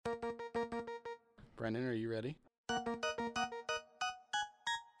Brenden, are you ready?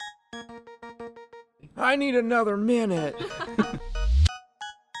 I need another minute.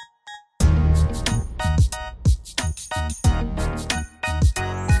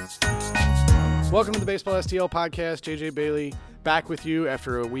 Welcome to the Baseball STL Podcast. JJ Bailey back with you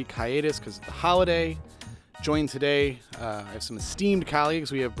after a week hiatus because of the holiday. Joined today, I have some esteemed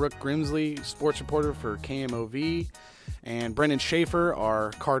colleagues. We have Brook, Grimsley, sports reporter for KMOV, and Brenden Schaeffer,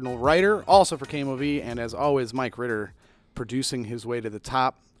 our Cardinal writer, also for KMOV, and as always, Mike Ritter, producing his way to the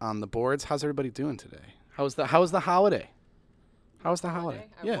top on the boards. How's everybody doing today? How was the holiday? How was the holiday?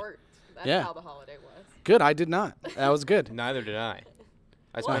 I worked. That's how the holiday was. Good. I did not. That was good. Neither did I.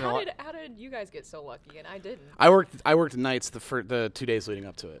 How did you guys get so lucky and I didn't? I worked nights the 2 days leading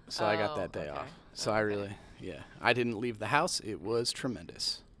up to it, so I got that day off. So I didn't leave the house. It was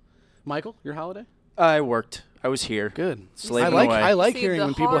tremendous. Michael, your holiday? I worked. I was here. Good. Slaving away. I like hearing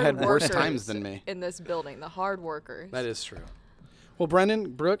when people had worse times than me. In this building, the hard workers. That is true. Well,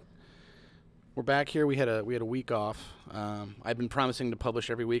 Brenden, Brook, we're back here. We had a week off. I've been promising to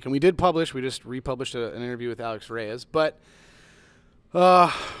publish every week, and we did publish. We just republished an interview with Alex Reyes, but.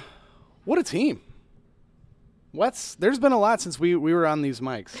 What a team. There's been a lot since we were on these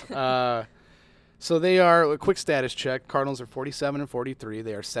mics. So they are, a quick status check, Cardinals are 47-43.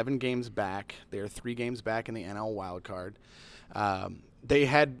 They are 7 games back. They are 3 games back in the NL wild card. They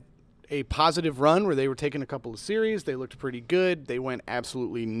had a positive run where they were taking a couple of series. They looked pretty good. They went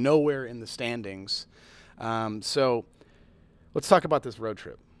absolutely nowhere in the standings. So let's talk about this road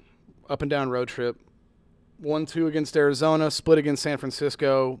trip. Up and down road trip. 1-2 against Arizona, split against San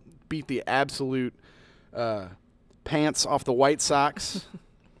Francisco, beat the absolute pants off the White Sox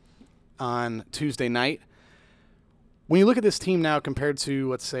on Tuesday night. When you look at this team now compared to,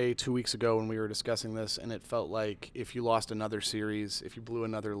 let's say, 2 weeks ago when we were discussing this, and it felt like if you lost another series, if you blew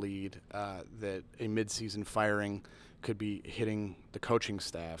another lead, that a midseason firing could be hitting the coaching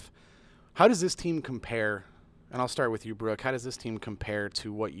staff. How does this team compare? And I'll start with you, Brook. How does this team compare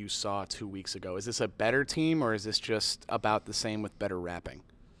to what you saw 2 weeks ago? Is this a better team, or is this just about the same with better wrapping?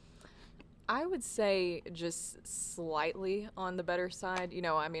 I would say just slightly on the better side.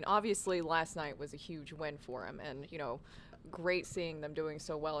 Obviously last night was a huge win for them, and, great seeing them doing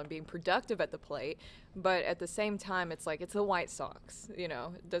so well and being productive at the plate. But at the same time, it's like it's the White Sox.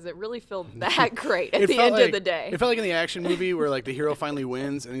 Does it really feel that great at the end of the day? It felt like in the action movie where the hero finally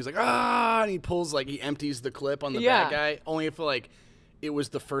wins and he's like, and he pulls he empties the clip on the bad guy. Only if it was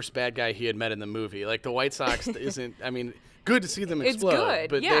the first bad guy he had met in the movie. The White Sox isn't. Good to see them explode.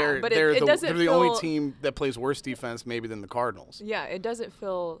 It's good, but they're the only team that plays worse defense maybe than the Cardinals. Yeah, it doesn't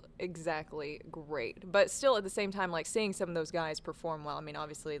feel exactly great. But still, at the same time, seeing some of those guys perform well.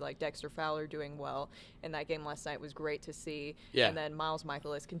 Obviously, Dexter Fowler doing well in that game last night was great to see. Yeah. And then Miles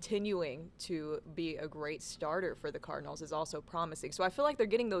Michaelis continuing to be a great starter for the Cardinals is also promising. So I feel like they're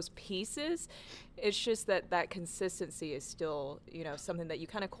getting those pieces. It's just that consistency is still, something that you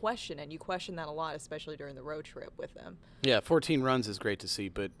kind of question, and you question that a lot, especially during the road trip with them. Yeah, 14 runs is great to see,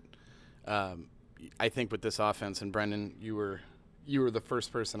 but I think with this offense, and Brenden, you were the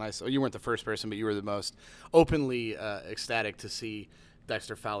first person I saw. You weren't the first person, but you were the most openly ecstatic to see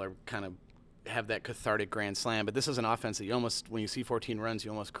Dexter Fowler kind of have that cathartic grand slam. But this is an offense that you almost, when you see 14 runs, you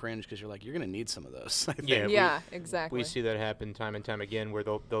almost cringe because you're like, you're going to need some of those. Exactly. We see that happen time and time again where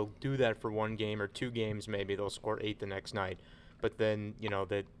they'll do that for 1 game or 2 games maybe. They'll score 8 the next night. But then,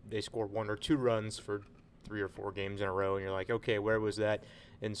 they score 1 or 2 runs for 3 or 4 games in a row, and you're like, okay, where was that?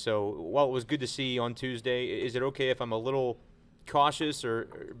 And so while it was good to see on Tuesday, is it okay if I'm a little cautious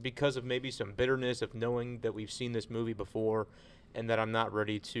or because of maybe some bitterness of knowing that we've seen this movie before and that I'm not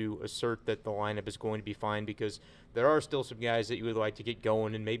ready to assert that the lineup is going to be fine, because there are still some guys that you would like to get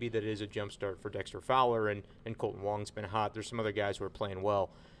going, and maybe that is a jump start for Dexter Fowler, and Kolten Wong's been hot. There's some other guys who are playing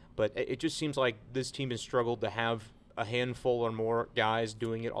well. But it just seems like this team has struggled to have a handful or more guys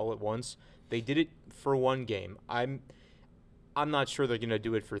doing it all at once. They did it for 1 game. I'm not sure they're going to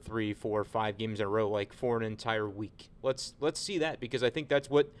do it for 3, 4, 5 games in a row, for an entire week. Let's see that, because I think that's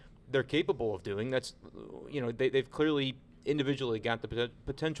what they're capable of doing. That's they've clearly individually got the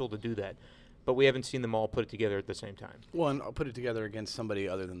potential to do that. But we haven't seen them all put it together at the same time. Well, and I'll put it together against somebody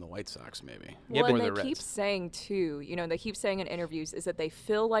other than the White Sox, maybe. Well, and they keep saying, too, they keep saying in interviews is that they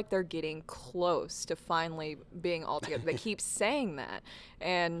feel like they're getting close to finally being all together. They keep saying that.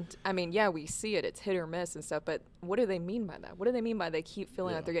 And, we see it. It's hit or miss and stuff. But what do they mean by that? What do they mean by they keep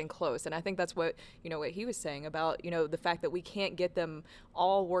feeling like they're getting close? And I think that's what, what he was saying about, the fact that we can't get them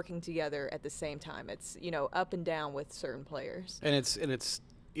all working together at the same time. It's, up and down with certain players. And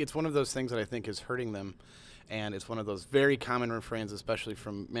it's one of those things that I think is hurting them. And it's one of those very common refrains, especially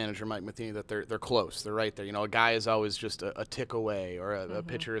from manager Mike Matheny, that they're close. They're right there. You know, a guy is always just a tick away, or a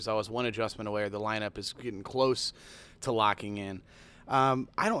pitcher is always one adjustment away, or the lineup is getting close to locking in. It's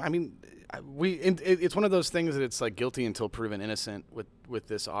one of those things that it's like guilty until proven innocent with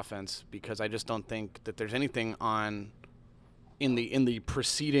this offense, because I just don't think that there's anything in the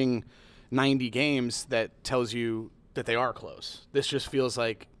preceding 90 games that tells you that they are close. This just feels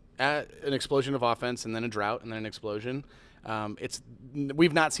like an explosion of offense, and then a drought, and then an explosion.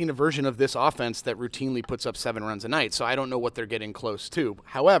 We've not seen a version of this offense that routinely puts up 7 runs a night, so I don't know what they're getting close to.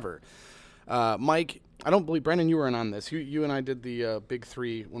 However, Mike, I don't believe, Brenden, you weren't on this. You and I did the big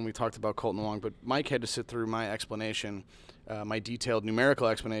 3 when we talked about Kolten Wong, but Mike had to sit through my explanation, my detailed numerical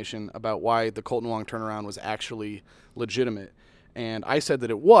explanation about why the Kolten Wong turnaround was actually legitimate. And I said that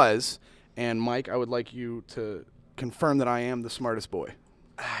it was, and Mike, I would like you to confirm that I am the smartest boy.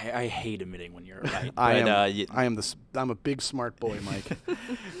 I hate admitting when you're right. I'm a big smart boy, Mike.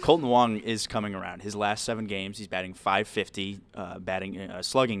 Kolten Wong is coming around. His last 7 games, he's batting .550,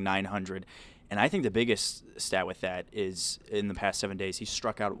 slugging .900. And I think the biggest stat with that is in the past 7 days, he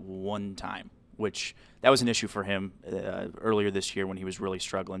struck out 1 time, which that was an issue for him earlier this year when he was really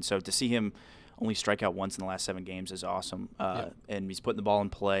struggling. So to see him only strike out once in the last 7 games is awesome. And he's putting the ball in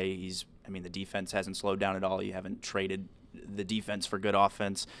play. The defense hasn't slowed down at all. You haven't traded the defense for good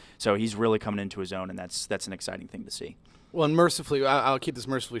offense. So he's really coming into his own, and that's an exciting thing to see. Well, and mercifully, I'll keep this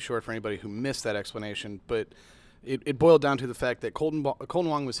mercifully short for anybody who missed that explanation, but it boiled down to the fact that Kolten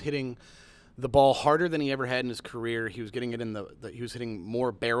Wong was hitting the ball harder than he ever had in his career. He was getting it he was hitting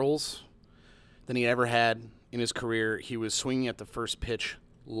more barrels than he ever had in his career. He was swinging at the first pitch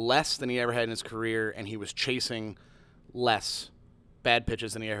less than he ever had in his career, and he was chasing less bad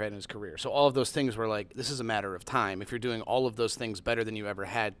pitches than he ever had in his career. So all of those things were like, this is a matter of time. If you're doing all of those things better than you ever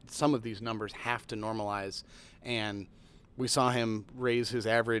had, some of these numbers have to normalize. And we saw him raise his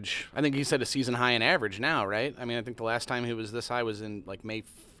average. I think he said a season high in average now, right? I mean, I think the last time he was this high was in like May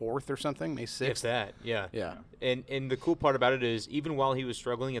 4th or something, May 6th. If that, yeah. Yeah. And the cool part about it is, even while he was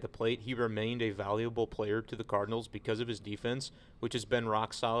struggling at the plate, he remained a valuable player to the Cardinals because of his defense, which has been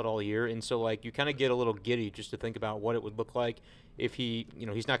rock solid all year. And so, like, you kind of get a little giddy just to think about what it would look like if he,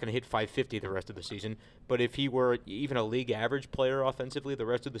 he's not going to hit .550 the rest of the season, but if he were even a league average player offensively the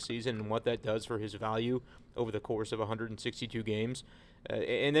rest of the season, and what that does for his value over the course of 162 games.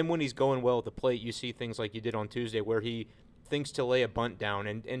 And then when he's going well at the plate, you see things like you did on Tuesday where he thinks to lay a bunt down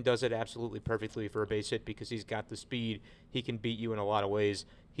and does it absolutely perfectly for a base hit because he's got the speed. He can beat you in a lot of ways.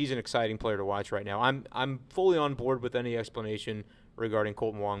 He's an exciting player to watch right now. I'm fully on board with any explanation regarding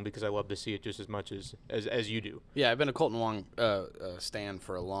Kolten Wong because I love to see it just as much as you do. Yeah, I've been a Kolten Wong stan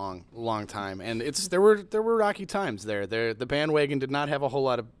for a long time, and there were rocky times there. The bandwagon did not have a whole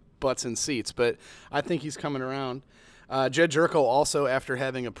lot of butts in seats, but I think he's coming around. Jed Jerko also, after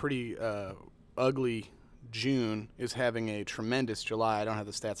having a pretty ugly June, is having a tremendous July. I don't have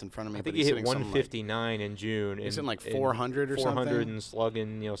the stats in front of me. I think but he hit 159 in June. He's in like 400 or something. 400 and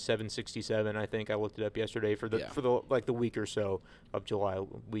slugging, 767. I think I looked it up yesterday for the week or so of July,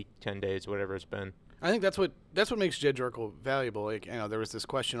 week 10 days, whatever it's been. I think that's what makes Jed Jerko valuable. Like, there was this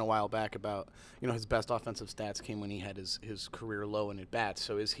question a while back about his best offensive stats came when he had his career low in at bats.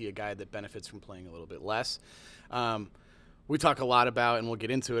 So is he a guy that benefits from playing a little bit less? We talk a lot about, and we'll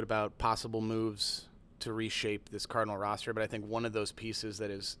get into it, about possible moves to reshape this Cardinal roster, but I think one of those pieces that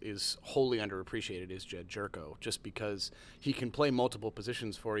is wholly underappreciated is Jed Jerko, just because he can play multiple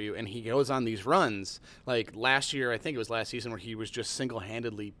positions for you, and he goes on these runs. Like last year, I think it was last season, where he was just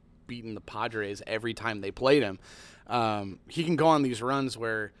single-handedly beating the Padres every time they played him. He can go on these runs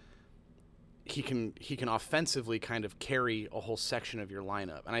where he can offensively kind of carry a whole section of your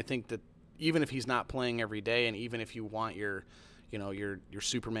lineup, and I think that even if he's not playing every day, and even if you want your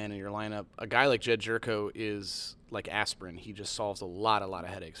Superman in your lineup, a guy like Jed Jerko is like aspirin. He just solves a lot of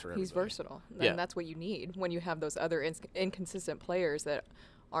headaches for everybody. He's versatile, and that's what you need when you have those other inconsistent players that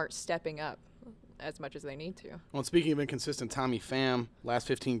aren't stepping up as much as they need to. Well, speaking of inconsistent, Tommy Pham, last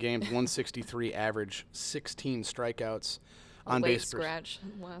 15 games, 163 average, 16 strikeouts on base. Scratch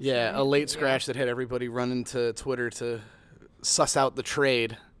last night. A late scratch that had everybody running to Twitter to suss out the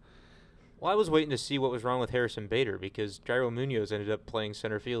trade. Well, I was waiting to see what was wrong with Harrison Bader because Jairo Munoz ended up playing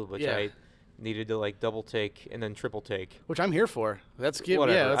center field, which I needed to double take and then triple take. Which I'm here for. Let's get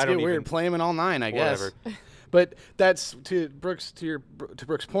whatever. Weird. Play him in all 9, I guess. Whatever. But that's to Brooks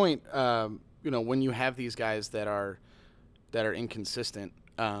Brooks' point. When you have these guys that are inconsistent,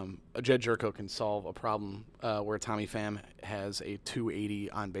 Jed Jerko can solve a problem where Tommy Pham has a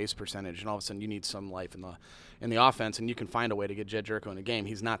 280 on base percentage, and all of a sudden you need some life in the offense, and you can find a way to get Jed Jerko in a game.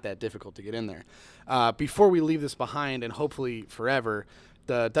 He's not that difficult to get in there. Before we leave this behind, and hopefully forever,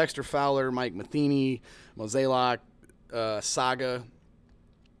 the Dexter Fowler, Mike Matheny, Mozeliak, saga,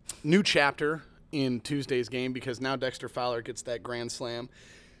 new chapter in Tuesday's game, because now Dexter Fowler gets that grand slam.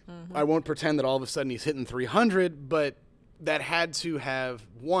 Mm-hmm. I won't pretend that all of a sudden he's hitting 300, but that had to have,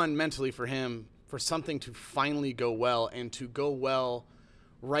 one, mentally for him, for something to finally go well, and to go well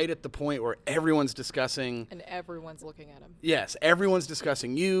right at the point where everyone's discussing. And everyone's looking at him. Yes, everyone's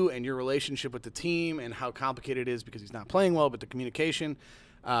discussing you and your relationship with the team and how complicated it is because he's not playing well, but the communication.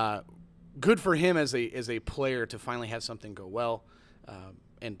 Good for him as a player to finally have something go well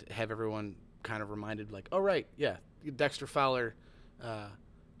and have everyone kind of reminded, like, oh, right, yeah, Dexter Fowler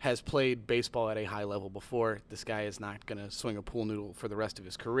has played baseball at a high level before. This guy is not going to swing a pool noodle for the rest of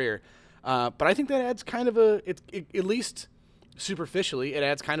his career. But I think that adds kind of at least superficially, it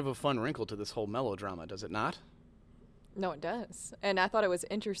adds kind of a fun wrinkle to this whole melodrama, does it not? No, it does. And I thought it was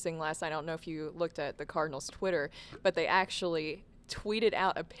interesting last night. I don't know if you looked at the Cardinals' Twitter, but they actually tweeted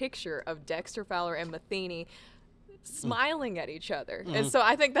out a picture of Dexter Fowler and Matheny smiling at each other. Mm-hmm. And so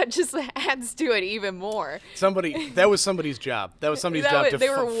I think that just adds to it even more. That was somebody's job. That was somebody's job to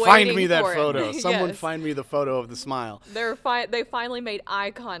find me that photo. Someone yes. Find me the photo of the smile. They finally made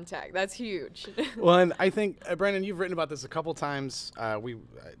eye contact. That's huge. Well, and I think, Brenden, you've written about this a couple times.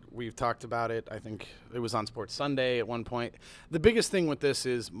 We've talked about it. I think it was on Sports Sunday at one point. The biggest thing with this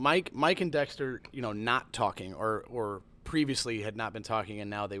is Mike and Dexter, not talking or previously had not been talking, and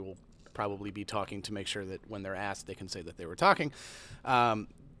now they will probably be talking to make sure that when they're asked, they can say that they were talking.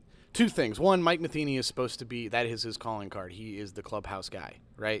 Two things. One, Mike Matheny is supposed to be, that is his calling card. He is the clubhouse guy,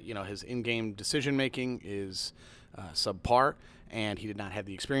 right? His in-game decision-making is subpar, and he did not have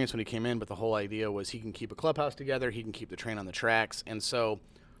the experience when he came in, but the whole idea was he can keep a clubhouse together, he can keep the train on the tracks, and so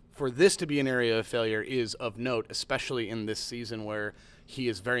for this to be an area of failure is of note, especially in this season where he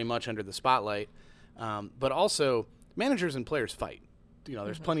is very much under the spotlight. But also, managers and players fight. There's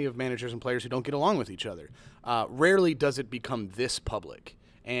mm-hmm. plenty of managers and players who don't get along with each other. Rarely does it become this public.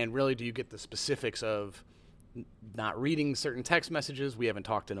 And rarely do you get the specifics of not reading certain text messages. We haven't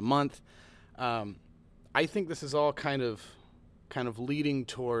talked in a month. I think this is all kind of leading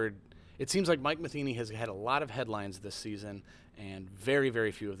toward, it seems like Mike Matheny has had a lot of headlines this season, and very,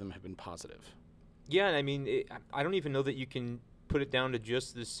 very few of them have been positive. Yeah, and I mean, I don't even know that you can put it down to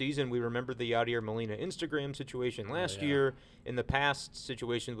just this season. We remember the Yadier Molina Instagram situation last year, in the past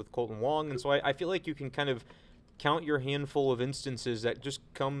situation with Kolten Wong, and so I feel like you can kind of count your handful of instances that just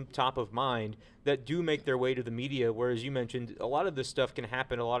come top of mind that do make their way to the media, whereas you mentioned a lot of this stuff can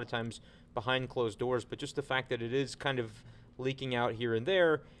happen a lot of times behind closed doors, but just the fact that it is kind of leaking out here and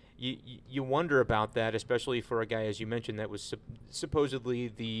there, you wonder about that, especially for a guy, as you mentioned, that was supposedly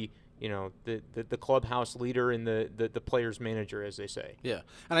the clubhouse leader and the player's manager, as they say. Yeah,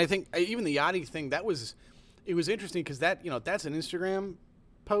 and I think even the Yachty thing, it was interesting because that's an Instagram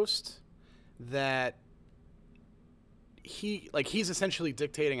post that he's essentially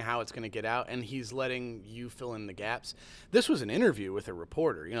dictating how it's going to get out, and he's letting you fill in the gaps. This was an interview with a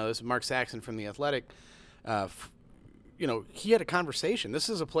reporter. This is Mark Saxon from The Athletic. He had a conversation. This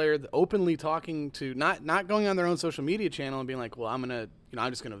is a player that openly talking to, not going on their own social media channel and being like, well, I'm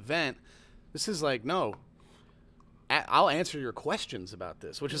just going to vent. This is like, no, I'll answer your questions about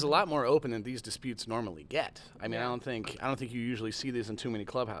this, which is a lot more open than these disputes normally get. I mean, I don't think you usually see these in too many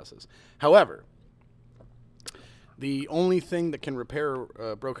clubhouses. However, the only thing that can repair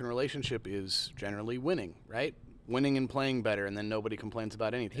a broken relationship is generally winning, right? Winning and playing better, and then nobody complains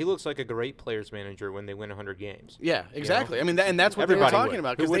about anything. He looks like a great players manager when they win 100 games. Yeah, exactly. I mean, and that's what everybody they were talking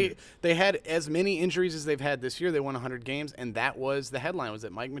about, because they had as many injuries as they've had this year. They won 100 games, and that was the headline, was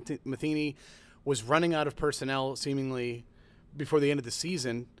that Mike Matheny was running out of personnel seemingly before the end of the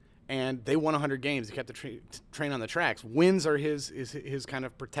season, and they won 100 games. They kept the train on the tracks. Wins are his kind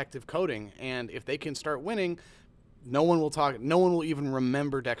of protective coating, and if they can start winning, no one will talk. No one will even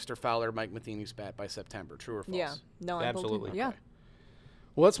remember Dexter Fowler, Mike Matheny's bat by September. True or false? Yeah, no, absolutely. Okay. Yeah.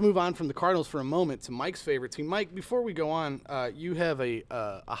 Well, let's move on from the Cardinals for a moment to Mike's favorite team. Mike, before we go on, you have a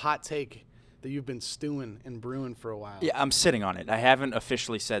hot take that you've been stewing and brewing for a while. Yeah, I'm sitting on it. I haven't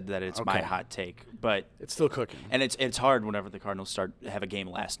officially said that it's my hot take, but it's still cooking. And it's hard whenever the Cardinals have a game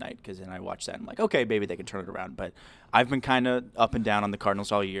last night, because then I watch that and I'm like, okay, maybe they can turn it around. But I've been kind of up and down on the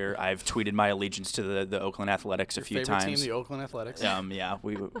Cardinals all year. I've tweeted my allegiance to the Oakland Athletics a few times. Favorite team, the Oakland Athletics. Yeah,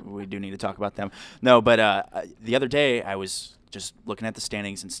 we do need to talk about them. No, but the other day I was just looking at the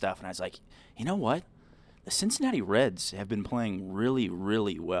standings and stuff, and I was like, you know what? the Cincinnati Reds have been playing really,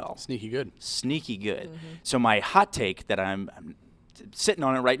 really well. Sneaky good. Sneaky good. Mm-hmm. So my hot take that I'm sitting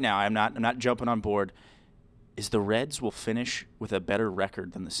on it right now, I'm not jumping on board, is the Reds will finish with a better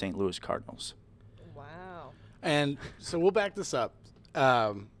record than the St. Louis Cardinals. Wow. And so we'll back this up.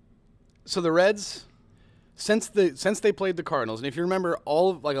 So the Reds, since they played the Cardinals, and if you remember, a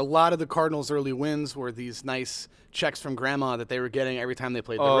lot of the Cardinals' early wins were these nice checks from Grandma that they were getting every time they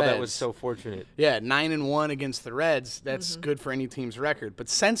played the Reds. Oh, that was so fortunate. Yeah, 9-1 against the Reds. That's good for any team's record. But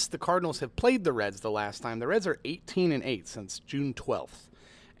since the Cardinals have played the Reds the last time, the Reds are 18-8 since June 12th,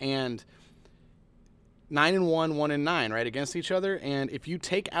 and 9-1, 1-9, right, against each other. And if you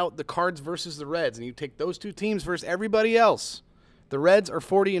take out the Cards versus the Reds, and you take those two teams versus everybody else, the Reds are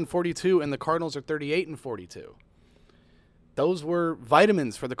 40-42, and the Cardinals are 38-42. Those were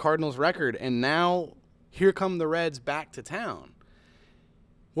vitamins for the Cardinals' record, and now here come the Reds back to town.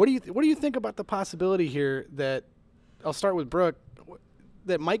 What do you think about the possibility here that I'll start with Brook,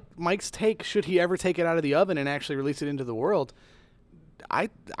 that Mike's take, should he ever take it out of the oven and actually release it into the world? I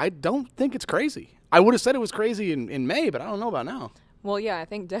don't think it's crazy. I would have said it was crazy in May, but I don't know about now. Well, yeah, I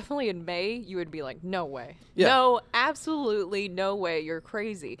think definitely in May you would be like, no way. Yeah. No, absolutely no way. You're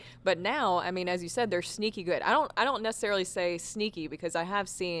crazy. But now, I mean, as you said, they're sneaky good. I don't necessarily say sneaky because I have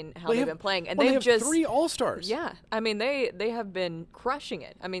seen how they've been playing, and they have just 3 All-Stars. Yeah, I mean they have been crushing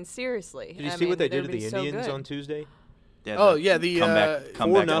it. I mean, seriously. Did you see what they did to the Indians on Tuesday? Yeah, the comeback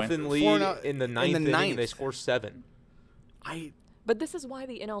 4-0 lead in the ninth inning, and they score 7. But this is why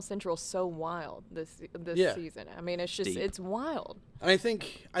the NL Central is so wild this season. I mean, it's just it's wild. And I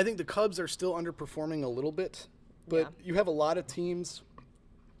think the Cubs are still underperforming a little bit, but you have a lot of teams.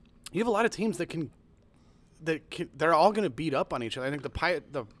 You have a lot of teams that they're all going to beat up on each other. I think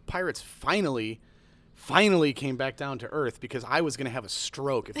the Pirates finally came back down to earth, because I was going to have a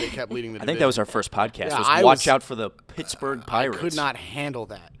stroke if they kept leading the division. I think that was our first podcast. Yeah, watch out for the Pittsburgh Pirates. I could not handle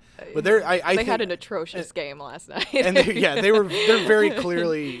that. But they had an atrocious game last night. And they're very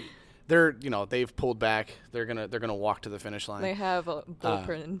clearly they've pulled back. They're gonna walk to the finish line. They have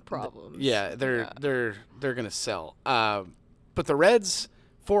bullpen problems. They're gonna sell. But the Reds,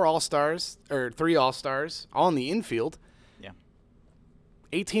 3 All-Stars, all in the infield. Yeah.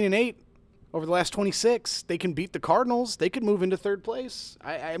 18-8 over the last 26. They can beat the Cardinals. They could move into third place.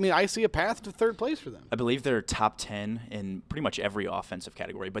 I mean, I see a path to third place for them. I believe they're top 10 in pretty much every offensive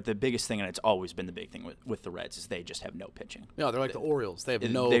category. But the biggest thing, and it's always been the big thing with the Reds, is they just have no pitching. No, they're like the Orioles. They have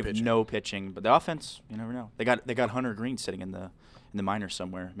no pitching. But the offense, you never know. They got Hunter Green sitting in the minors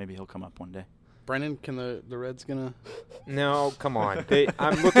somewhere. Maybe he'll come up one day. Brennan, can the Reds gonna? No, come on.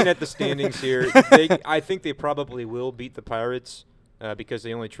 I'm looking at the standings here. I think they probably will beat the Pirates. Because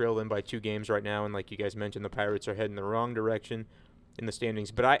they only trail them by 2 games right now, and like you guys mentioned, the Pirates are heading the wrong direction in the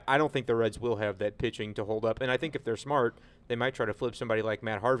standings. But I don't think the Reds will have that pitching to hold up, and I think if they're smart, they might try to flip somebody like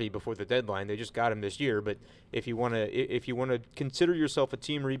Matt Harvey before the deadline. They just got him this year, but if you want to consider yourself a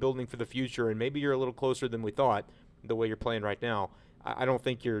team rebuilding for the future, and maybe you're a little closer than we thought, the way you're playing right now, I don't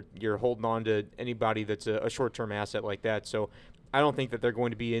think you're holding on to anybody that's a short-term asset like that. So I don't think that they're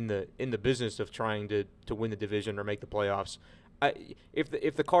going to be in the business of trying to win the division or make the playoffs.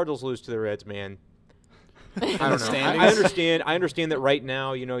 If the Cardinals lose to the Reds, man, I don't know. I understand that right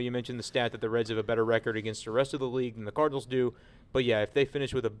now. You mentioned the stat that the Reds have a better record against the rest of the league than the Cardinals do. But yeah, if they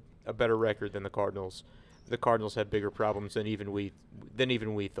finish with a better record than the Cardinals have bigger problems than even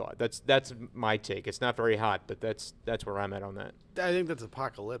we thought. That's my take. It's not very hot, but that's where I'm at on that. I think that's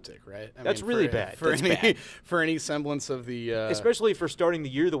apocalyptic, right? That's really bad. For any semblance of the especially for starting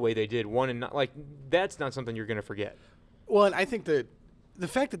the year the way they did, 1-9, like that's not something you're going to forget. Well, and I think that the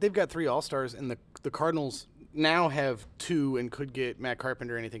fact that they've got 3 All-Stars and the Cardinals now have 2 and could get Matt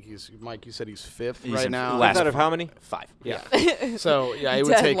Carpenter, and I think Mike, you said he's 5th right now. Last out of how many? 5. Yeah. So yeah, it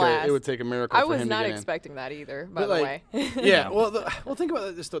would take a miracle for him to get in. I was not expecting that either, by the way. Yeah. Well, think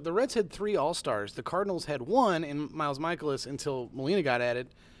about this though. The Reds had 3 All-Stars. The Cardinals had 1 in Miles Michaelis until Molina got added.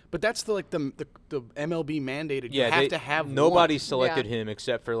 But that's the MLB mandated. Yeah, you have to have nobody one. Selected him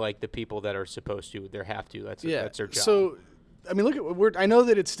except for like the people that are supposed to. They have to. That's their job. So, I mean, look at I know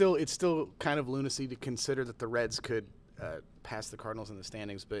that it's still kind of lunacy to consider that the Reds could pass the Cardinals in the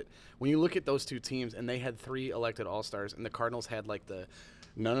standings. But when you look at those 2 teams, and they had 3 elected All-Stars, and the Cardinals had like the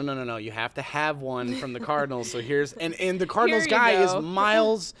no, you have to have one from the Cardinals. So here's and the Cardinals guy is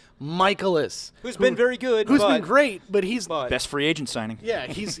Miles Michaelis, who's been very good, who's been great, but he's best free agent signing. Yeah,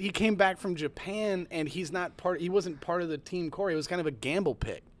 he came back from Japan, and he wasn't part of the team core. He was kind of a gamble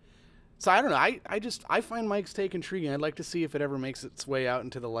pick. So I don't know. I find Mike's take intriguing. I'd like to see if it ever makes its way out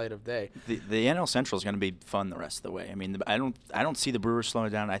into the light of day. The NL Central is going to be fun the rest of the way. I mean, I don't see the Brewers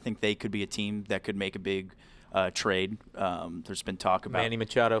slowing down. I think they could be a team that could make a big trade. There's been talk about Manny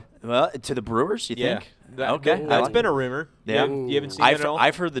Machado. Well, to the Brewers, you think? Okay, that's been a rumor. Yeah, you haven't seen that at all?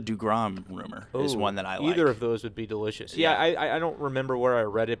 I've heard the DeGrom rumor is one that I like. Either of those would be delicious. Yeah, I don't remember where I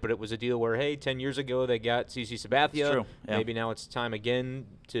read it, but it was a deal where 10 years ago they got CC Sabathia. It's true. Yeah. Maybe now it's time again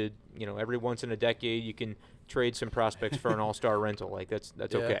to every once in a decade you can trade some prospects for an all-star rental. Like that's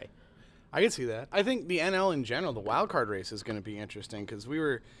okay. I can see that. I think the NL in general, the wild card race is going to be interesting because we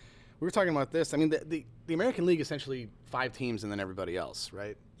were talking about this. I mean, the American League essentially 5 teams and then everybody else,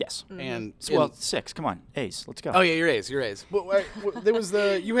 right? Yes. Mm-hmm. And 6. Come on, A's. Let's go. Oh yeah, your A's. But there was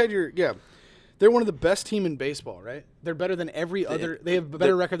They're one of the best team in baseball, right? They're better than every other. They have a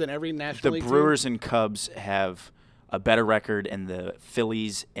better record than every National League team. The Brewers and Cubs have a better record, and the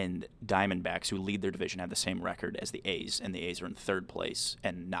Phillies and Diamondbacks, who lead their division, have the same record as the A's, and the A's are in 3rd place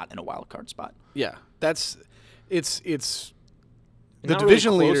and not in a wild card spot. Yeah, it's. The not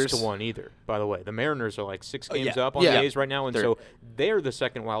division really leaders close to one either. By the way, the Mariners are like 6 games up on Yeah. the A's right now, and so they're the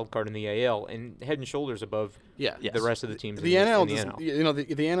second wild card in the AL and head and shoulders above the rest of the teams. The in NL the does, NL.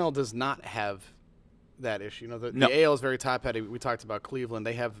 The NL does not have that issue. The AL is very top heavy. We talked about Cleveland.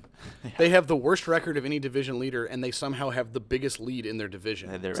 They have the worst record of any division leader, and they somehow have the biggest lead in their division.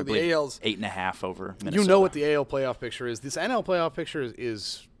 So the AL's 8.5 over Minnesota. You know what the AL playoff picture is. This NL playoff picture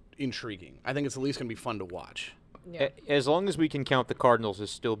is intriguing. I think it's at least going to be fun to watch. Yeah. As long as we can count the Cardinals as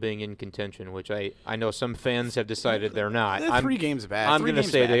still being in contention, which I know some fans have decided they're not. They're 3 games back. I'm going to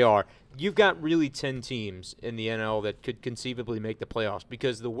say they are. You've got really 10 teams in the NL that could conceivably make the playoffs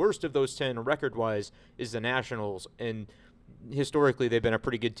because the worst of those 10 record-wise is the Nationals, and historically they've been a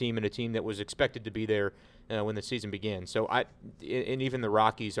pretty good team and a team that was expected to be there when the season began. So and even the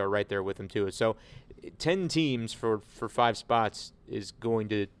Rockies are right there with them too. So 10 teams for 5 spots is going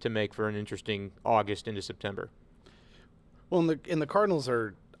to make for an interesting August into September. Well, and the Cardinals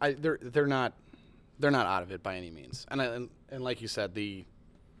are they're not out of it by any means. And like you said,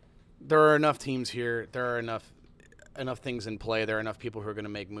 there are enough teams here. There are enough things in play. There are enough people who are going to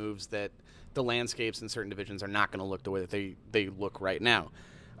make moves that the landscapes in certain divisions are not going to look the way that they look right now.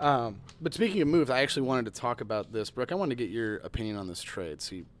 But speaking of moves, I actually wanted to talk about this. Brooke, I wanted to get your opinion on this trade.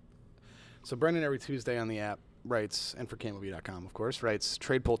 So Brenden every Tuesday on the app writes, and for KMOV.com, of course, writes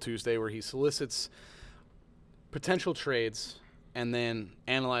Trade Poll Tuesday, where he solicits potential trades and then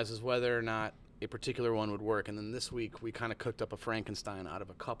analyzes whether or not a particular one would work. And then this week we kind of cooked up a Frankenstein out of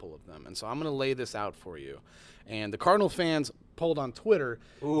a couple of them. And so I'm going to lay this out for you. And the Cardinal fans polled on Twitter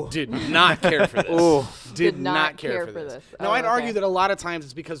did not care for this. Did not care for this. Now, I'd argue that a lot of times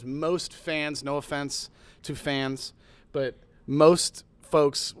it's because most fans, no offense to fans, but most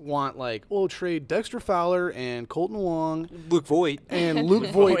folks want trade Dexter Fowler and Kolten Wong, Luke Voit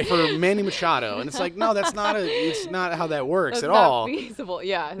for Manny Machado, and it's like, no, it's not how that works that's at not all. Feasible,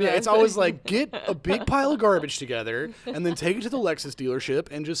 yeah. Yeah, it's always like get a big pile of garbage together and then take it to the Lexus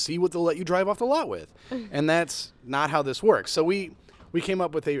dealership and just see what they'll let you drive off the lot with, and that's not how this works. So we came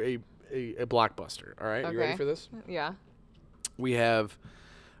up with a blockbuster. All right, okay. You ready for this? Yeah. We have.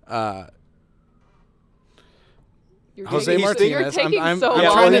 You're Jose Martinez. You're taking I'm so yeah,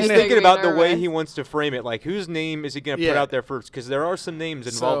 long. He's thinking about the way nervous. he wants to frame it. Like, whose name is he going to put out there first? Because there are some names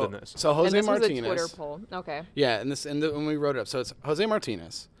involved in this. So Jose and this Martinez. was a Twitter poll. Okay. Yeah, and when we wrote it up, so it's Jose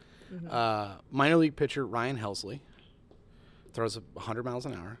Martinez, minor league pitcher Ryan Helsley, throws 100 miles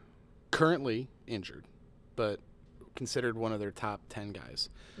an hour, currently injured, but considered one of their top 10 guys.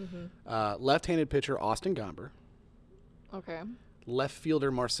 Left-handed pitcher Austin Gomber. Okay. Left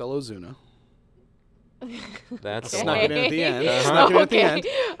fielder Marcell Ozuna. That's Snuck it in at the end. That one came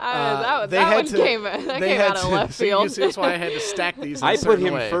out of left field. That's why I had to stack these. I put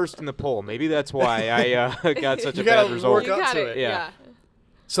him first in the poll. Maybe that's why I got such a bad result. You got it. Yeah.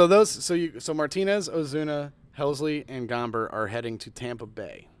 So Martinez, Ozuna, Helsley, and Gomber are heading to Tampa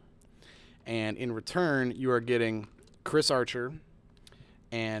Bay, and in return, you are getting Chris Archer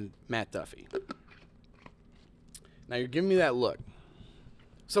and Matt Duffy. Now you're giving me that look.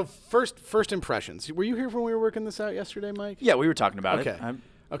 So first impressions. Were you here when we were working this out yesterday, Mike? Yeah, we were talking about it.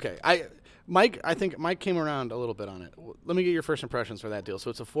 Okay. I think Mike came around a little bit on it. Let me get your first impressions for that deal. So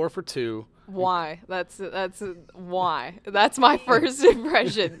it's a 4 for 2. Why? That's why. That's my first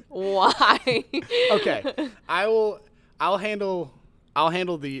impression. Why? Okay. I'll handle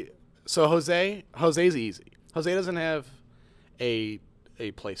the. So Jose's easy. Jose doesn't have a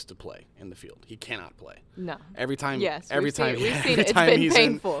a place to play in the field. He cannot play. No. Every time we've seen it. It's been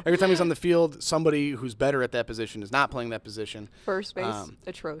painful. Every time he's on the field, somebody who's better at that position is not playing that position. First base,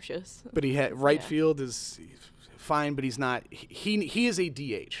 atrocious. But right field is fine, but he's not. He is a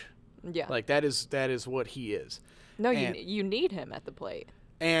DH. Yeah. Like that is what he is. No, you need him at the plate.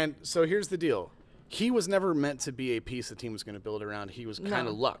 And so here's the deal. He was never meant to be a piece the team was going to build around. He was kind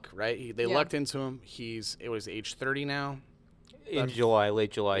of luck, right? They lucked into him. It was age 30 now. In July,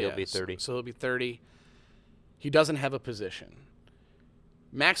 late July, he'll be 30. So he'll be 30. He doesn't have a position.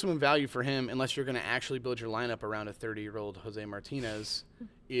 Maximum value for him, unless you're going to actually build your lineup around a 30-year-old Jose Martinez,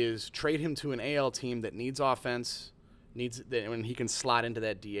 is trade him to an AL team that needs offense, when he can slot into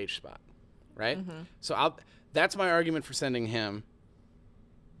that DH spot, right? Mm-hmm. So that's my argument for sending him.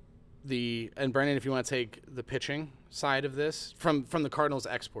 And Brenden, if you want to take the pitching side of this from the Cardinals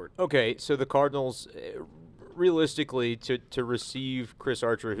export. Okay, so the Cardinals, realistically, to receive Chris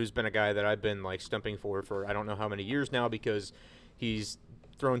Archer, who's been a guy that I've been like stumping for I don't know how many years now, because he's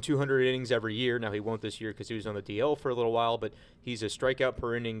thrown 200 innings every year. Now he won't this year because he was on the DL for a little while, but he's a strikeout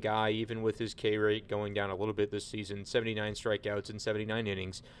per inning guy, even with his K rate going down a little bit this season, 79 strikeouts in 79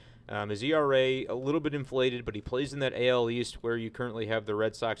 innings. His ERA a little bit inflated, but he plays in that AL East where you currently have the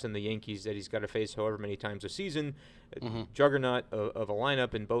Red Sox and the Yankees that he's got to face however many times a season. Juggernaut of a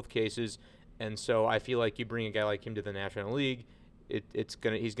lineup in both cases. And so I feel like you bring a guy like him to the National League, he's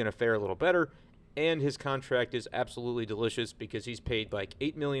gonna fare a little better. And his contract is absolutely delicious because he's paid like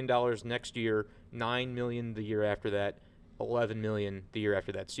 $8 million next year, $9 million the year after that, $11 million the year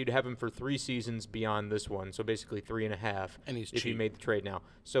after that. So you'd have him for 3 seasons beyond this one, so basically 3.5. And he's if cheap. he made the trade now.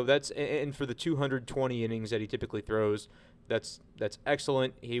 So and for the 220 innings that he typically throws, that's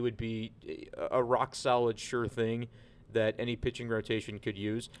excellent. He would be a rock solid sure thing that any pitching rotation could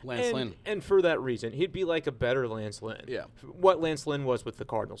use. Lance Lynn. And for that reason, he'd be like a better Lance Lynn. Yeah. What Lance Lynn was with the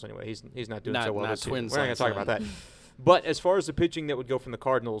Cardinals anyway. He's not doing so well this season. We're not going to talk about that. But as far as the pitching that would go from the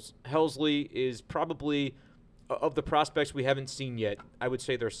Cardinals, Helsley is probably, of the prospects we haven't seen yet, I would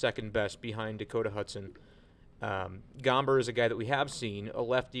say they're second best behind Dakota Hudson. Gomber is a guy that we have seen, a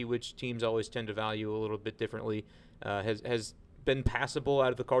lefty, which teams always tend to value a little bit differently, has been passable out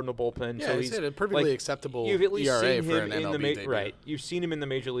of the Cardinal bullpen. Yeah, so he's had a perfectly acceptable you've at least ERA seen for him an MLB debut. Right. You've seen him in the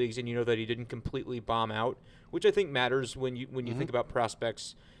major leagues, and you know that he didn't completely bomb out, which I think matters when you think about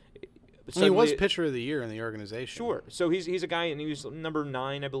prospects. He was pitcher of the year in the organization. Sure. So he's a guy, and he was number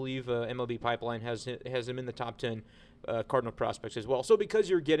 9, I believe. MLB Pipeline has him in the top 10 Cardinal prospects as well. So because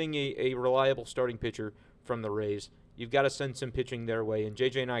you're getting a reliable starting pitcher from the Rays, you've got to send some pitching their way. And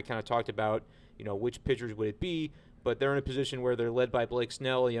JJ and I kind of talked about, which pitchers would it be, but they're in a position where they're led by Blake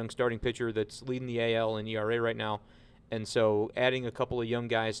Snell, a young starting pitcher that's leading the AL in ERA right now. And so adding a couple of young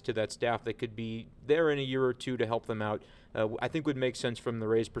guys to that staff that could be there in a year or two to help them out, I think would make sense from the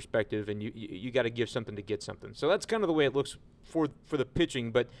Rays' perspective, and you got to give something to get something. So that's kind of the way it looks for the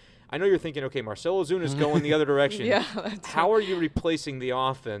pitching. But I know you're thinking, okay, Marcell Ozuna is going the other direction. Yeah. How are you replacing the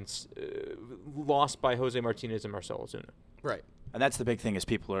offense lost by Jose Martinez and Marcell Ozuna? Right. And that's the big thing is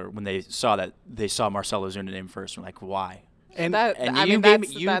people are, when they saw Marcell Ozuna name first, were like, why? And that's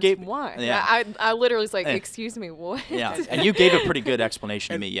why. Yeah. I literally was like, excuse me, what? Yeah, and you gave a pretty good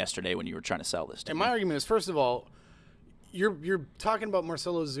explanation to me yesterday when you were trying to sell this to me. And my argument is, first of all, you're talking about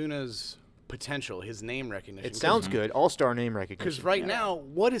Marcell Ozuna's potential, his name recognition. It sounds good, all-star name recognition. Because right now,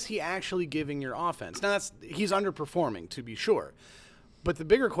 what is he actually giving your offense? Now, he's underperforming, to be sure. But the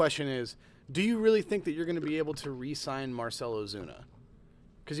bigger question is, do you really think that you're going to be able to re-sign Marcell Ozuna?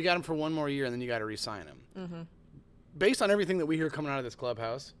 Because you got him for one more year, and then you got to re-sign him. Mm-hmm. Based on everything that we hear coming out of this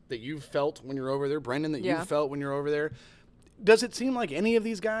clubhouse, that you've felt when you're over there, Brenden, that you felt when you're over there, does it seem like any of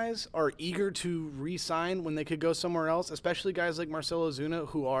these guys are eager to re-sign when they could go somewhere else, especially guys like Marcell Ozuna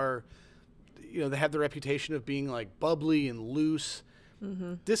who are, they have the reputation of being like bubbly and loose?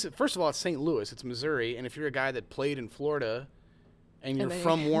 Mm-hmm. First of all, it's St. Louis, it's Missouri, and if you're a guy that played in Florida and you're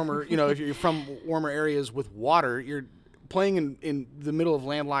from warmer, if you're from warmer areas with water, you're playing in the middle of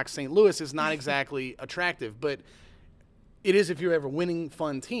landlocked St. Louis is not exactly attractive, but it is if you have a winning,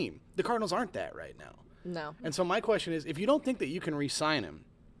 fun team. The Cardinals aren't that right now. No. And so my question is, if you don't think that you can re-sign him,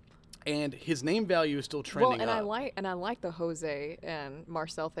 and his name value is still trending up. I like the Jose and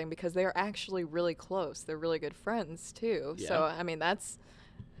Marcell thing because they're actually really close. They're really good friends too. Yeah. So I mean that's,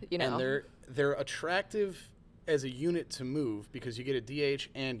 And they're attractive as a unit to move because you get a DH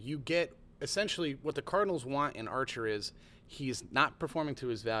and you get essentially what the Cardinals want in Archer is he's not performing to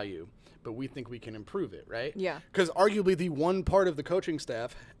his value, but we think we can improve it, right? Yeah. Because arguably the one part of the coaching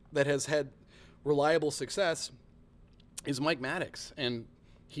staff that has had reliable success is Mike Maddox. And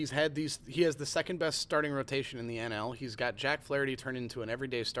He has the second best starting rotation in the NL. He's got Jack Flaherty turned into an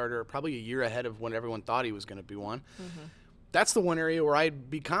everyday starter, probably a year ahead of when everyone thought he was going to be one. Mm-hmm. That's the one area where I'd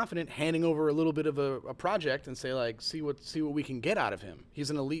be confident handing over a little bit of a project and say, like, see what we can get out of him. He's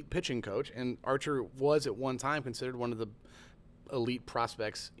an elite pitching coach, and Archer was at one time considered one of the elite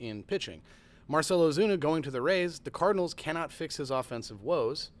prospects in pitching. Marcell Ozuna going to the Rays, the Cardinals cannot fix his offensive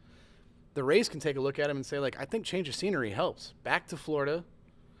woes. The Rays can take a look at him and say, like, I think change of scenery helps. Back to Florida.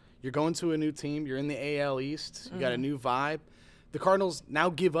 You're going to a new team. You're in the AL East. You got a new vibe. The Cardinals now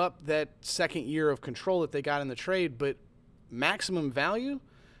give up that second year of control that they got in the trade, but maximum value,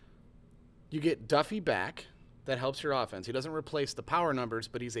 you get Duffy back. That helps your offense. He doesn't replace the power numbers,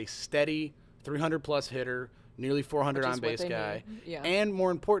 but he's a steady 300-plus hitter, nearly 400 on-base guy. Yeah. And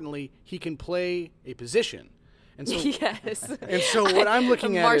more importantly, he can play a position. And so, yes. And so what I'm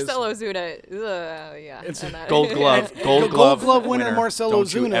looking at Marcell is Ozuna. Yeah. It's Gold glove. Gold glove winner Marcell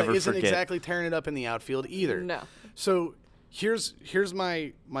Don't you Ozuna ever isn't forget. exactly tearing it up in the outfield either. No. So here's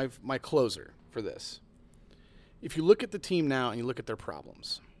my closer for this. If you look at the team now and you look at their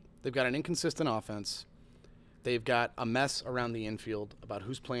problems, they've got an inconsistent offense. They've got a mess around the infield about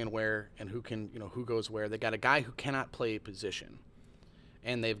who's playing where and who goes where. They got a guy who cannot play a position,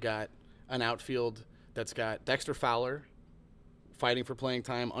 and they've got an outfield that's got Dexter Fowler fighting for playing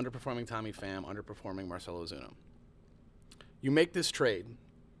time, underperforming Tommy Pham, underperforming Marcell Ozuna. You make this trade.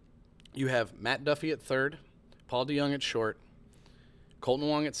 You have Matt Duffy at third, Paul DeYoung at short, Kolten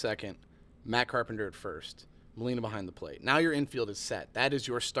Wong at second, Matt Carpenter at first, Molina behind the plate. Now your infield is set. That is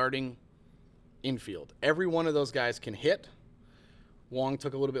your starting infield. Every one of those guys can hit. Wong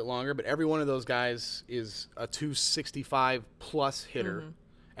took a little bit longer, but every one of those guys is a 265-plus hitter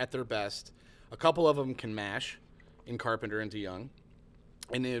at their best. A couple of them can mash in Carpenter and DeYoung.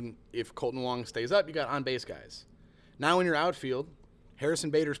 And then if Kolten Wong stays up, you got on-base guys. Now in your outfield,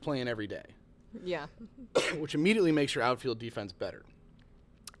 Harrison Bader's playing every day. Yeah. Which immediately makes your outfield defense better.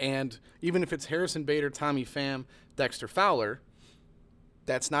 And even if it's Harrison Bader, Tommy Pham, Dexter Fowler,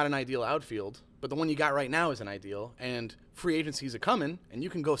 that's not an ideal outfield. But the one you got right now is an ideal. And free agency's a-coming, and you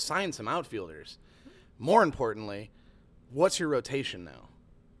can go sign some outfielders. More importantly, what's your rotation now?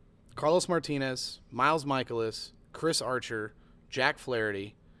 Carlos Martinez, Miles Michaelis, Chris Archer, Jack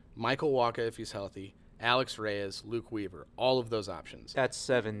Flaherty, Michael Wacha if he's healthy, Alex Reyes, Luke Weaver, all of those options. That's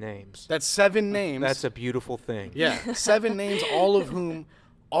 7 names. That's 7 names. That's a beautiful thing. Yeah, 7 names, all of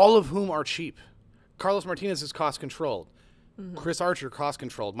whom are cheap. Carlos Martinez is cost controlled. Chris Archer cost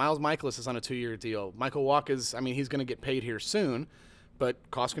controlled. Miles Michaelis is on a 2-year deal. Michael Wacha he's going to get paid here soon, but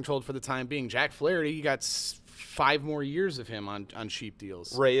cost controlled for the time being. Jack Flaherty, you got 5 more years of him on cheap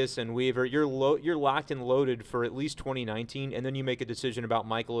deals. Reyes and Weaver, you're locked and loaded for at least 2019, and then you make a decision about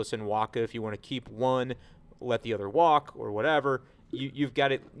Michaelis and Wacha if you want to keep one, let the other walk, or whatever. You've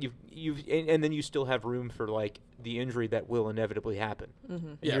got it. And then you still have room for like the injury that will inevitably happen.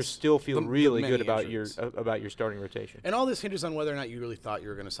 And you're still feeling really good about your starting rotation. And all this hinges on whether or not you really thought you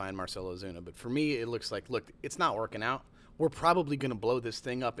were going to sign Marcell Ozuna. But for me, it looks like, look, it's not working out. We're probably going to blow this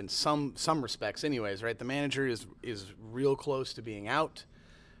thing up in some respects anyways, right? The manager is real close to being out.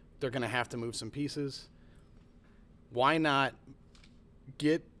 They're going to have to move some pieces. Why not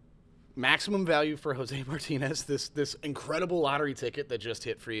get maximum value for Jose Martinez, this incredible lottery ticket that just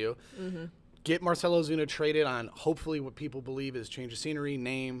hit for you? Get Marcell Ozuna traded on hopefully what people believe is change of scenery,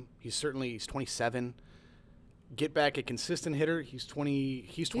 name. He's 27. Get back a consistent hitter. He's 27.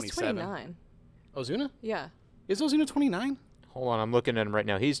 He's 29. Ozuna? Yeah. Is Ozuna 29? Hold on, I'm looking at him right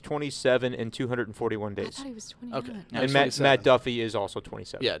now. He's 27 in 241 days. I thought he was 29. Okay. And Matt Duffy is also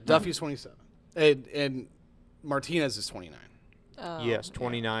 27. Yeah, Duffy's 27. And Martinez is 29. Oh, Yes,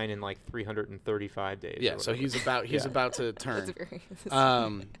 29 in like 335 days. Yeah, so he's about to turn. That's very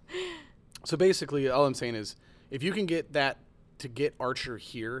So basically, all I'm saying is, if you can get that to get Archer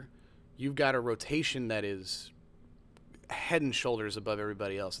here, you've got a rotation that is head and shoulders above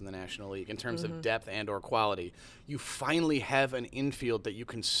everybody else in the National League in terms of depth and or quality. You finally have an infield that you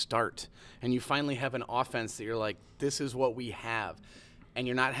can start, and you finally have an offense that you're like, this is what we have. And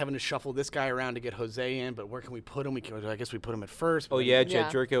you're not having to shuffle this guy around to get Jose in, but where can we put him? I guess we put him at first. Oh yeah,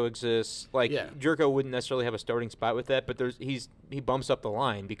 Jerko exists. Jerko wouldn't necessarily have a starting spot with that, but he bumps up the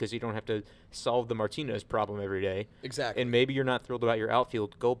line because you don't have to solve the Martinez problem every day. Exactly. And maybe you're not thrilled about your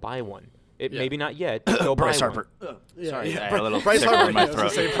outfield. Go buy one. Maybe not yet. But go Bryce buy Harper. one. Sorry, I had a little Bryce tickle Harper. in my I was gonna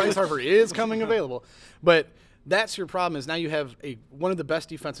throat. say Bryce Harper is coming available, but that's your problem. Is now you have one of the best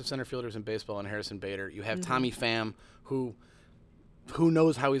defensive center fielders in baseball in Harrison Bader. You have Tommy Pham, who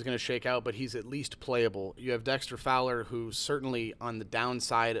knows how he's going to shake out, but he's at least playable. You have Dexter Fowler, who's certainly on the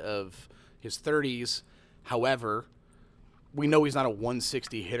downside of his 30s. However, we know he's not a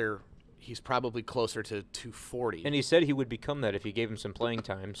 160 hitter. He's probably closer to 240. And he said he would become that if you gave him some playing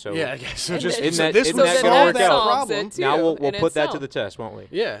time. So yeah, so just this would that solve that solves problem. Now we'll put that to the test, won't we?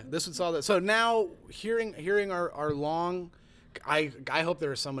 Yeah, this would solve that. So now hearing our long, I hope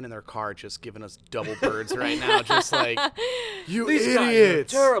there is someone in their car just giving us double birds right now, just like you These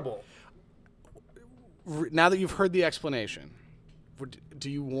idiots. guys are terrible. Now that you've heard the explanation, do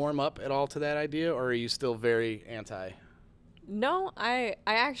you warm up at all to that idea, or are you still very anti? No, I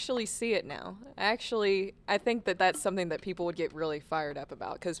actually see it now. I think that's something that people would get really fired up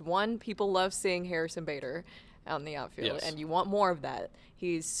about because, one, people love seeing Harrison Bader out in the outfield, yes. and you want more of that.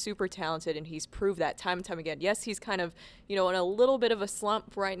 He's super talented, and he's proved that time and time again. Yes, he's kind of, in a little bit of a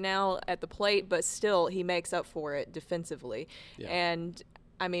slump right now at the plate, but still he makes up for it defensively. Yeah. And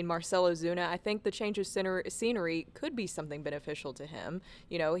I mean, Marcell Ozuna, I think the change of scenery could be something beneficial to him.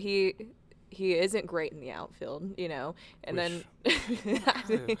 He isn't great in the outfield, and then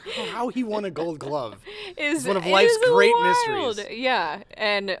how he won a Gold Glove is one of life's great wild. mysteries. Yeah,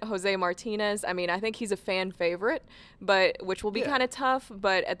 and Jose Martinez, I mean, I think he's a fan favorite, which will be kind of tough,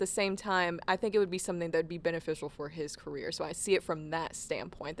 but at the same time, I think it would be something that would be beneficial for his career. So I see it from that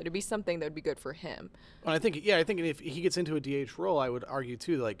standpoint, that it'd be something that would be good for him. And I think if he gets into a DH role, I would argue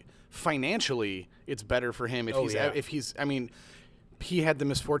too, like financially, it's better for him if he's. I mean, he had the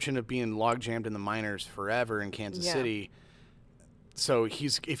misfortune of being log jammed in the minors forever in Kansas City. So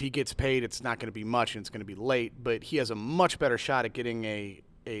if he gets paid, it's not going to be much and it's going to be late. But he has a much better shot at getting a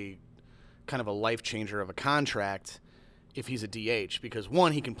kind of a life changer of a contract if he's a DH, because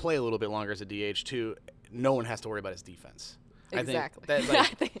one, he can play a little bit longer as a DH. Two, no one has to worry about his defense. Exactly.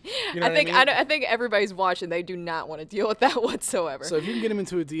 I think everybody's watching. They do not want to deal with that whatsoever. So if you can get him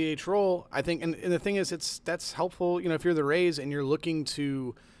into a DH role, I think, and the thing is, that's helpful. If you're the Rays and you're looking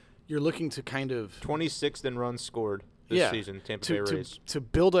to kind of 26th in runs scored this season, Tampa Bay Rays, to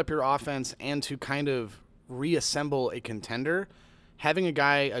build up your offense and to kind of reassemble a contender. Having a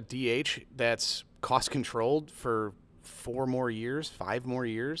guy a DH that's cost controlled for 5 more years,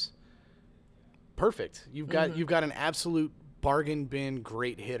 perfect. You've got an absolute bargain bin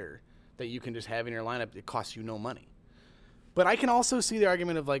great hitter that you can just have in your lineup. It costs you no money. But I can also see the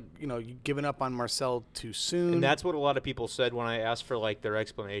argument of you giving up on Marcell too soon. And that's what a lot of people said when I asked for their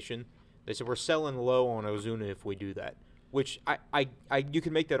explanation. They said we're selling low on Ozuna if we do that. Which I you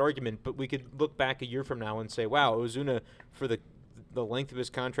can make that argument, but we could look back a year from now and say, wow, Ozuna for the length of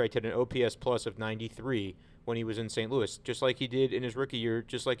his contract had an OPS plus of 93 when he was in St. Louis, just like he did in his rookie year,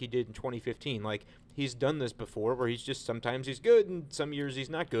 just like he did in 2015. He's done this before where sometimes he's good and some years he's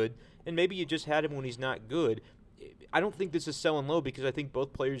not good, and maybe you just had him when he's not good. I don't think this is selling low because I think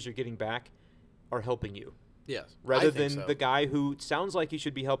both players you're getting back are helping you. Yes. Rather than the guy who sounds like he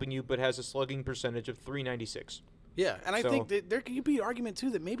should be helping you but has a slugging percentage of .396. Yeah, and I think that there could be an argument too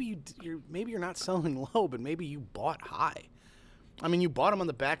that maybe you're not selling low, but maybe you bought high. I mean, you bought him on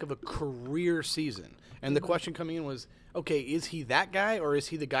the back of a career season. And the question coming in was, okay, is he that guy or is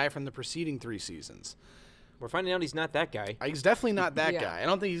he the guy from the preceding 3 seasons? We're finding out he's not that guy. He's definitely not that guy. I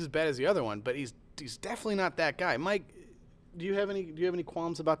don't think he's as bad as the other one, but he's definitely not that guy. Mike, do you have any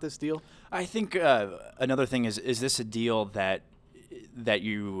qualms about this deal? I think another thing is this a deal that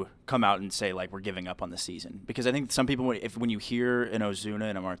you come out and say we're giving up on the season? Because I think some people, when you hear an Ozuna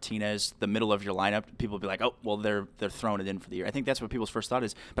and a Martinez, the middle of your lineup, people will be like, oh, well, they're throwing it in for the year. I think that's what people's first thought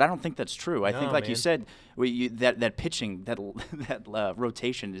is, but I don't think that's true. I think, you said, that pitching, that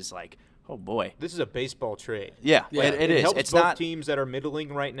rotation is oh boy, this is a baseball trade. Yeah. It is. Helps it's both not teams that are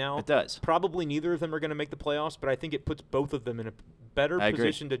middling right now. It does. Probably neither of them are going to make the playoffs, but I think it puts both of them in a better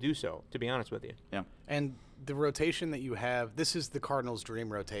position to do so. To be honest with you. Yeah. And the rotation that you have, this is the Cardinals'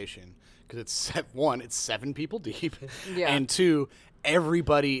 dream rotation because it's 7 people deep, and 2,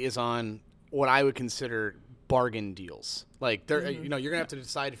 everybody is on what I would consider bargain deals. You're gonna have to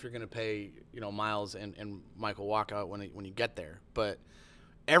decide if you're gonna pay Miles and Michael Wacha when you get there, but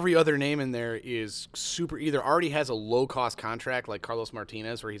every other name in there is either already has a low cost contract like Carlos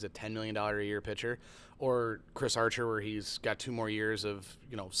Martinez where he's a $10 million a year pitcher, or Chris Archer where he's got 2 more years of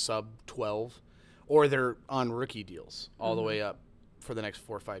sub 12. Or they're on rookie deals all the way up for the next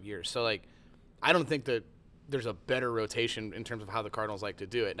 4 or 5 years. So, I don't think that there's a better rotation in terms of how the Cardinals like to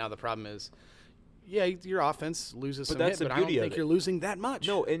do it. Now, the problem is, your offense loses some hit, but I don't think you're losing that much.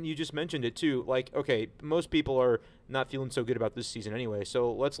 No, and you just mentioned it, too. Okay, most people are not feeling so good about this season anyway.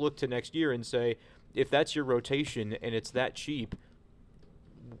 So, let's look to next year and say, if that's your rotation and it's that cheap,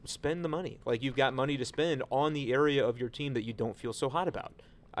 spend the money. You've got money to spend on the area of your team that you don't feel so hot about.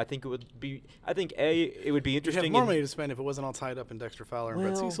 I think it would be interesting. You'd have more money to spend if it wasn't all tied up in Dexter Fowler and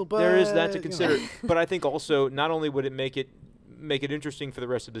Brett Cecil. But there is that to consider. But I think also not only would it make it interesting for the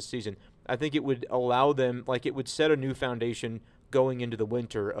rest of the season, I think it would allow them, like it would set a new foundation going into the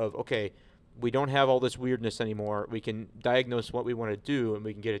winter of, okay, we don't have all this weirdness anymore. We can diagnose what we want to do and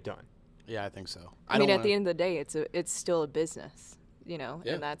we can get it done. Yeah, I think so. I mean, at the end of the day, it's still a business,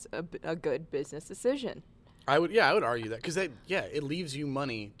 and that's a good business decision. I would argue that because it leaves you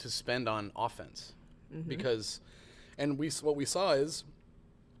money to spend on offense because, what we saw is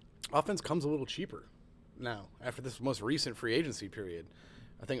offense comes a little cheaper now after this most recent free agency period.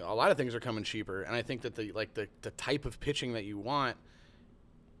 I think a lot of things are coming cheaper, and I think that the type of pitching that you want,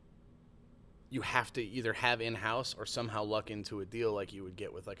 you have to either have in-house or somehow luck into a deal like you would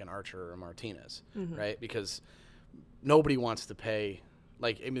get with like an Archer or a Martinez, right? Because nobody wants to pay.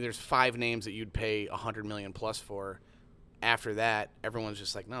 There's 5 names that you'd pay $100 million plus for. After that, everyone's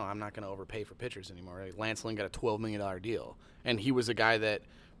just like, no, I'm not going to overpay for pitchers anymore. Right? Lance Lynn got a $12 million deal, and he was a guy that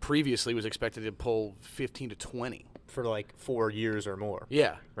previously was expected to pull 15 to 20 for like 4 years or more.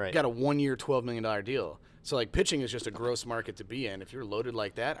 Yeah, right. He got a 1-year, $12 million deal. So pitching is just a gross market to be in. If you're loaded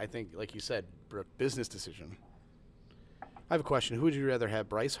like that, I think, like you said, Brook, business decision. I have a question. Who would you rather have,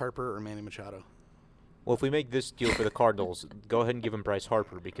 Bryce Harper or Manny Machado? Well, if we make this deal for the Cardinals, go ahead and give him Bryce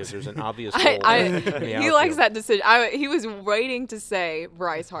Harper because there's an obvious hole. He likes that decision. He was waiting to say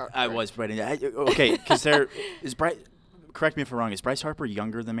Bryce Harper. I was waiting. Okay, because there is Bryce. Correct me if I'm wrong. Is Bryce Harper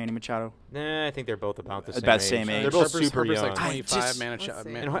younger than Manny Machado? Nah, I think they're both about the same age. About the same age. They're both super Harper's young. like 25,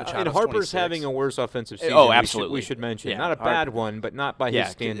 and Harper's 26. having a worse offensive season. Oh, absolutely. We should mention. Yeah, not a bad one, but not by his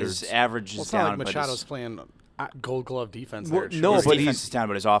standards. His average is it's down. Not like Machado's playing Gold Glove defense there. No, his but defense is down,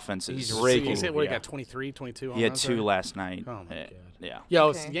 but his offense is. He's raking. He got 23, 22. He had 2 last night. Oh my God. Yeah. Yeah,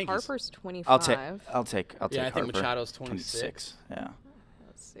 okay. Yankees. Harper's 25. I'll take I think Harper. Machado's 26. Yeah.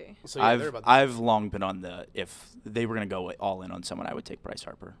 Let's see. So I've long been on the, if they were going to go all in on someone, I would take Bryce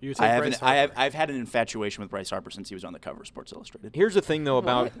Harper. You take Bryce Harper? I've had an infatuation with Bryce Harper since he was on the cover of Sports Illustrated. Here's the thing, though,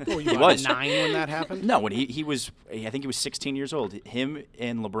 about he was 9 when that happened. No, when he was, I think he was 16 years old. Him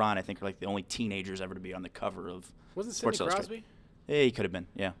and LeBron, I think, are like the only teenagers ever to be on the cover of Wasn't Sports Sidney Illustrated. Crosby? Yeah, he could have been.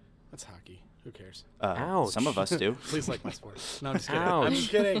 Yeah. That's hockey. Who cares? Ouch. Some of us do. Please like my sport. No, I'm just kidding. Ouch. I'm just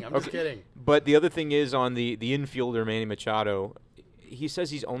kidding. I'm just kidding. But the other thing is on the infielder, Manny Machado, he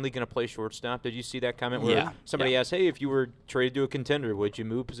says he's only going to play shortstop. Did you see that comment where somebody asked, hey, if you were traded to a contender, would you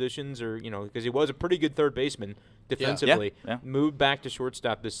move positions? Or, because he was a pretty good third baseman defensively. Yeah. Moved back to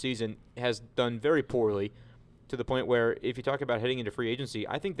shortstop this season, has done very poorly to the point where if you talk about heading into free agency,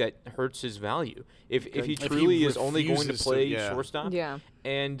 I think that hurts his value. If he truly is only going to play shortstop,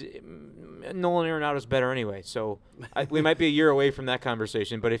 and Nolan Arenado is better anyway, so we might be a year away from that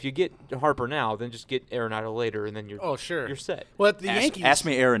conversation. But if you get Harper now, then just get Arenado later, and then you're set. Well, the Yankees ask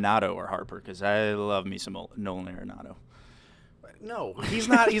me Arenado or Harper because I love me some Nolan Arenado. No, he's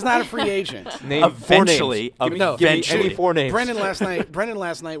not. He's not a free agent. Eventually, give me any 4 names. Brendan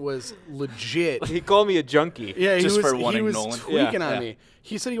last night was legit. He called me a junkie. Yeah, he was Nolan. Tweaking on me.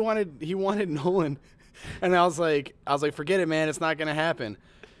 He said he wanted Nolan, and I was like, forget it, man. It's not gonna happen.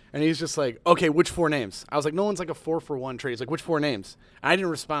 And he's just like, okay, which 4 names? I was like, Nolan's like a 4-for-1 trade. He's like, which 4 names? And I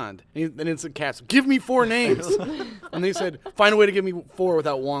didn't respond. And then it's a Caps. Give me 4 names. And they said, find a way to give me 4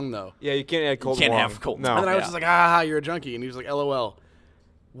 without Wong, though. Yeah, you can't add Kolten Wong. You can't have Kolten. No. And then I was just like, you're a junkie. And he was like, LOL.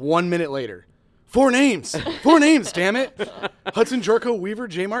 1 minute later, 4 names. 4 names, damn it. Hudson, Jorko, Weaver,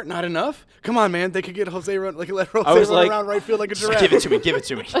 J-Mart, not enough? Come on, man. They could get Jose run around right field like a giraffe. Give it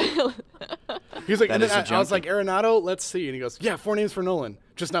to me. He's like, and then I was like, Arenado, let's see. And he goes, 4 names for Nolan,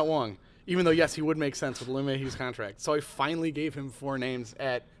 just not Wong. Even though, yes, he would make sense with Lemahew's contract. So I finally gave him 4 names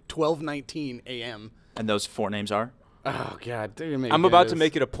at 12:19 a.m. And those 4 names are? Oh, God. I'm about to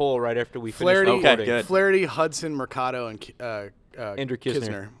make it a poll right after we finish recording. Okay, good. Flaherty, Hudson, Mercado, and Andrew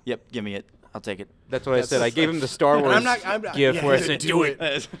Kisner. Yep, give me it. I'll take it. That's what I said. I gave him the Star Wars gift where I said, do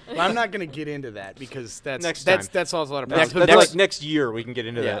it. I'm not going to get into that because that solves a lot of problems. But that's like next year we can get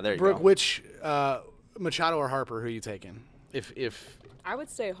into that. There you Brook, go. which Machado or Harper, who are you taking? If I would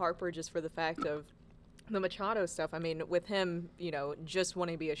say Harper just for the fact of the Machado stuff. I mean, with him, just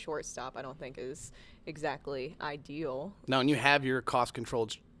wanting to be a shortstop, I don't think is exactly ideal. No, and you have your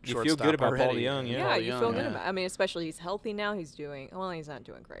cost-controlled you shortstop feel good about already. Paul DeJong, Yeah, you feel good about. I mean, especially he's healthy now. He's not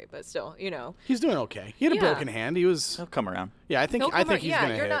doing great, but still, he's doing okay. He had a broken hand. He'll come around. Yeah, I think he's going to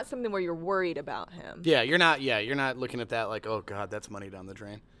hit. You're not something where you're worried about him. Yeah, you're not. Yeah, you're not looking at that like, oh God, that's money down the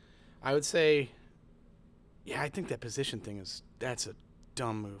drain. I would say, I think that position thing that's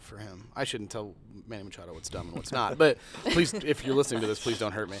dumb move for him. I shouldn't tell Manny Machado what's dumb and what's not. But please, if you're listening to this, please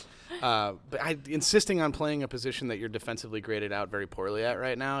don't hurt me. But insisting on playing a position that you're defensively graded out very poorly at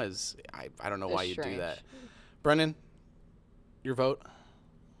right now is I don't know why you do that. Brendan, your vote?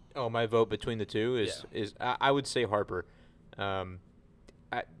 Oh, my vote between the two is I would say Harper,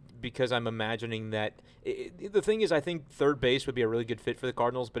 because I'm imagining that the thing is I think third base would be a really good fit for the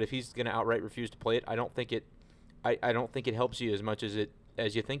Cardinals, but if he's going to outright refuse to play it, I don't think it helps you as much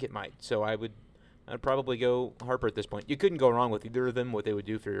as you think it might. So I'd probably go Harper at this point. You couldn't go wrong with either of them, what they would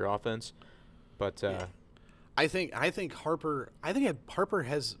do for your offense. But I think Harper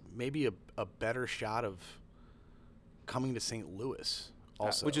has maybe a better shot of coming to St. Louis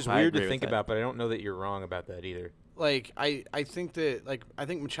also. Which is weird to think about, but I don't know that you're wrong about that either. Like I think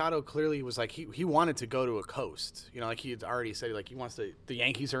Machado clearly was like he wanted to go to a coast. You know, like he had already said like he wants to. The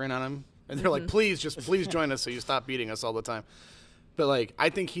Yankees are in on him, and they're like, please join us so you stop beating us all the time. But like I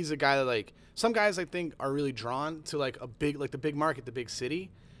think he's a guy that like some guys I think are really drawn to like the big market, the big city,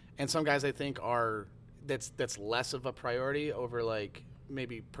 and some guys I think are that's less of a priority over like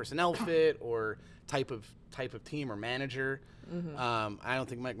maybe personnel fit or type of team or manager. I don't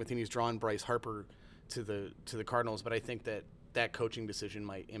think Mike Matheny's drawn Bryce Harper to the Cardinals, but I think that coaching decision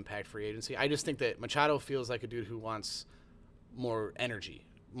might impact free agency. I just think that Machado feels like a dude who wants more energy,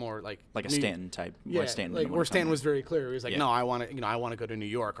 more like a Stanton type. Yeah, where Stanton was very clear. He was like, no, I want to go to New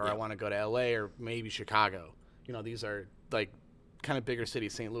York or I want to go to L.A. or maybe Chicago. You know, these are like kind of bigger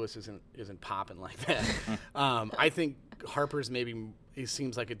cities. St. Louis isn't popping like that. I think Harper's he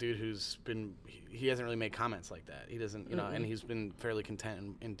seems like a dude he hasn't really made comments like that. He doesn't, and he's been fairly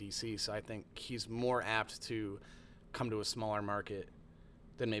content in D.C. So I think he's more apt to come to a smaller market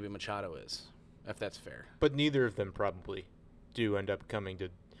than maybe Machado is, if that's fair. But neither of them probably do end up coming to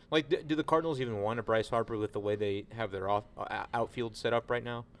like. Do the Cardinals even want a Bryce Harper with the way they have their outfield set up right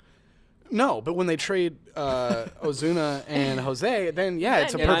now? No, but when they trade Ozuna and Jose, then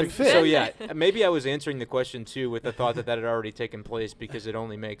it's a perfect fit. So maybe I was answering the question too with the thought that had already taken place because it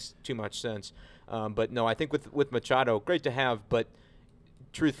only makes too much sense. But no, I think with Machado, great to have, but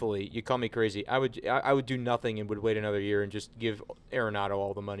truthfully, you call me crazy. I would do nothing and would wait another year and just give Arenado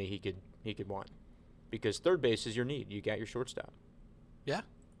all the money he could want, because third base is your need. You got your shortstop. Yeah.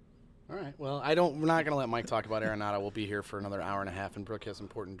 All right. Well, we're not going to let Mike talk about Arenado. We'll be here for another hour and a half, and Brooke has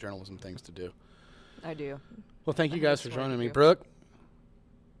important journalism things to do. I do. Well, thank you guys for joining me. Brooke,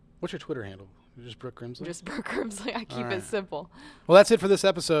 what's your Twitter handle? Just Brooke Grimsley? Just Brooke Grimsley. I keep it simple. Well, that's it for this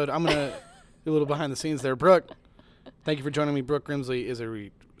episode. I'm going to do a little behind the scenes there. Brooke, thank you for joining me. Brooke Grimsley is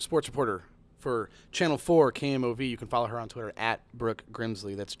a sports reporter for Channel 4 KMOV. You can follow her on Twitter at Brooke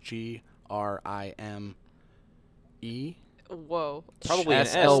Grimsley. That's Grime. Whoa. Probably an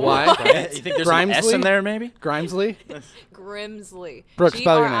S-L-Y. You think there's an S in there, maybe? Grimsley? Grimsley. Brooke,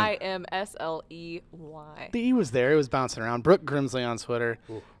 spell your name. Grimsley. The E was there. It was bouncing around. Brooke Grimsley on Twitter.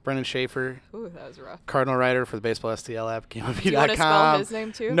 Ooh. Brendan Schaeffer. Ooh, that was rough. Cardinal writer for the Baseball STL app, KMOV.com. Do you want to spell his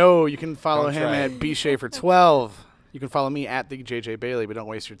name, too? No, you can follow him at bschaeffer12. You can follow me at the JJ Bailey, but don't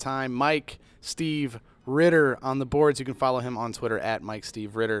waste your time. Mike Steve Ritter on the boards. You can follow him on Twitter at Mike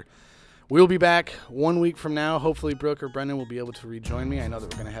Steve Ritter. We'll be back 1 week from now. Hopefully, Brooke or Brendan will be able to rejoin me. I know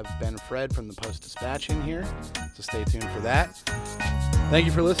that we're going to have Ben Fred from the Post-Dispatch in here, so stay tuned for that. Thank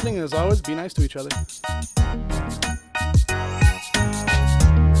you for listening, and as always, be nice to each other.